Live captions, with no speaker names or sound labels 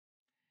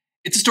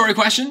It's a story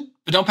question,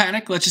 but don't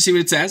panic. Let's just see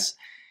what it says.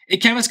 A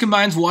chemist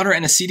combines water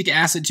and acetic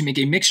acid to make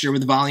a mixture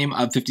with a volume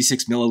of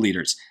 56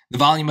 milliliters. The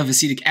volume of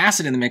acetic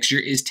acid in the mixture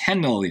is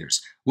 10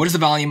 milliliters. What is the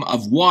volume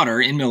of water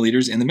in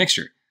milliliters in the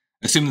mixture?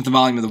 Assume that the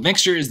volume of the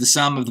mixture is the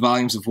sum of the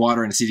volumes of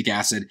water and acetic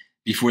acid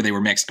before they were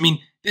mixed. I mean,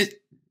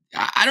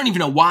 I don't even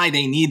know why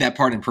they need that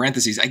part in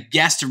parentheses. I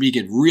guess to make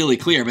it really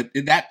clear, but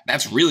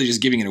that's really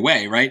just giving it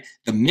away, right?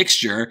 The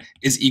mixture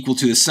is equal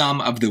to the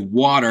sum of the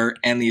water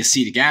and the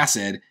acetic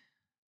acid.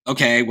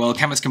 Okay, well, a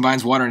chemist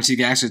combines water and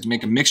acetic acid to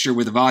make a mixture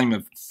with a volume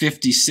of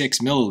 56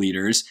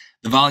 milliliters.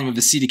 The volume of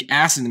acetic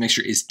acid in the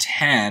mixture is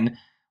 10.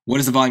 What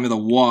is the volume of the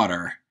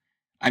water?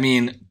 I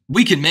mean,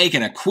 we can make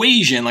an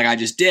equation like I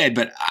just did,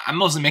 but I'm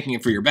mostly making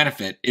it for your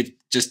benefit. It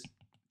just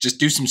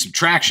do some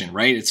subtraction,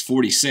 right? It's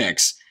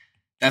 46.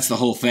 That's the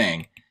whole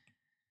thing,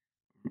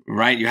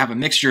 right? You have a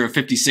mixture of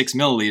 56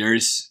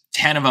 milliliters.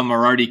 10 of them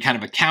are already kind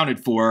of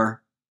accounted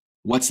for.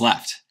 What's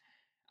left?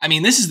 I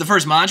mean, this is the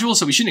first module,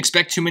 so we shouldn't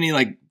expect too many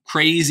like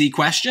crazy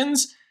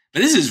questions,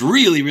 but this is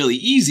really, really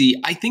easy.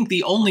 I think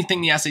the only thing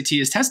the SAT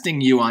is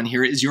testing you on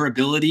here is your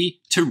ability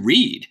to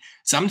read.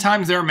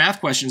 Sometimes there are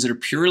math questions that are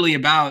purely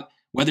about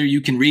whether you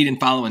can read and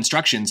follow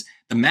instructions.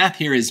 The math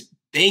here is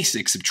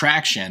basic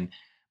subtraction,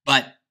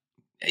 but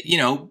you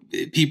know,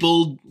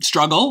 people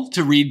struggle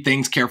to read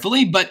things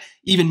carefully, but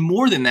even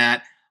more than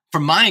that,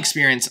 from my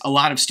experience, a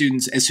lot of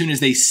students, as soon as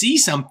they see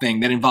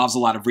something that involves a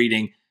lot of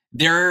reading,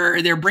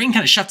 their brain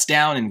kind of shuts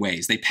down in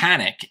ways. They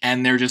panic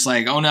and they're just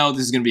like, oh no,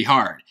 this is going to be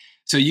hard.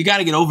 So you got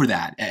to get over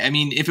that. I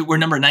mean, if it were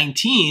number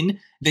 19,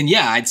 then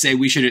yeah, I'd say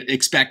we should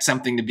expect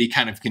something to be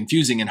kind of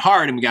confusing and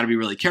hard and we got to be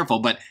really careful.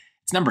 But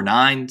it's number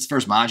 9, it's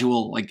first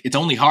module. Like it's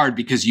only hard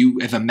because you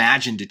have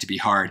imagined it to be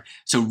hard.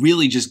 So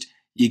really just,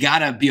 you got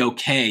to be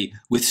okay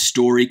with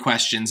story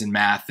questions in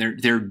math.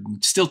 They're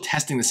still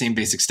testing the same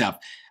basic stuff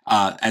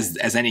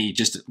as any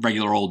just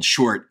regular old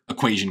short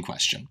equation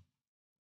question.